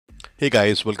Hey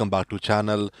guys, welcome back to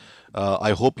channel.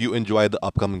 I hope you enjoy the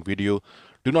upcoming video.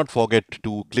 Do not forget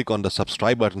to click on the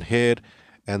subscribe button here,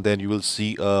 and then you will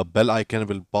see a bell icon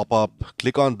will pop up.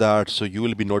 Click on that so you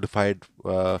will be notified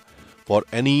for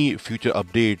any future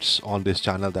updates on this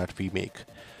channel that we make.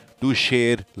 Do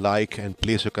share, like, and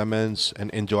place your comments and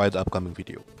enjoy the upcoming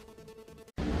video.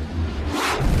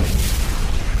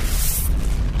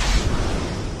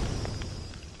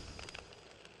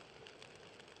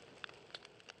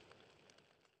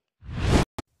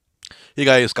 Hey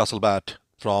guys, Castlebat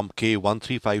from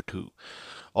K1352.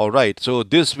 Alright, so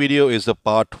this video is the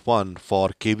part 1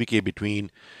 for KVK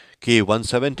between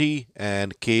K170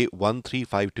 and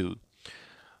K1352.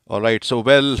 Alright, so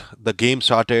the game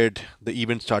started, the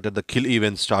event started, the kill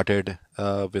event started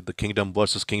with the kingdom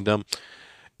versus kingdom,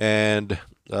 and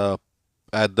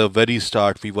at the very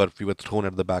start we were thrown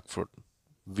at the back foot.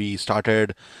 We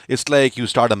started. It's like you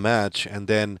start a match and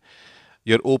then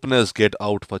your openers get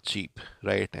out for cheap,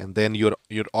 right? And then you're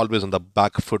always on the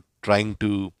back foot trying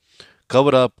to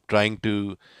cover up, trying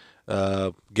to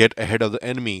get ahead of the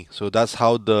enemy. So that's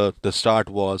how the start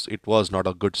was. It was not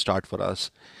a good start for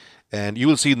us, and you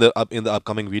will see in the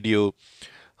upcoming video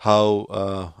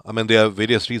how I mean there are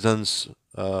various reasons.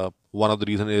 One of the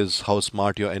reason is how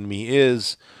smart your enemy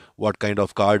is, what kind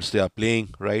of cards they are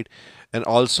playing, right? And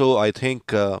also I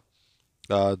think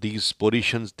these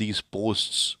positions, these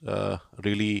posts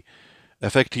really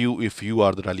affect you if you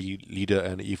are the rally leader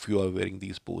and if you are wearing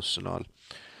these posts and all.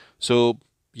 So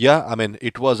yeah, I mean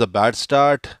it was a bad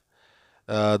start.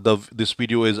 The This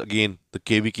video is again the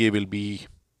KVK will be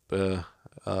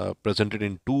presented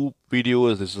in two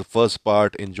videos. This is the first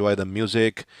part. Enjoy the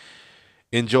music,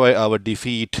 enjoy our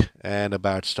defeat and a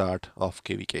bad start of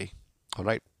KVK. All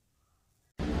right.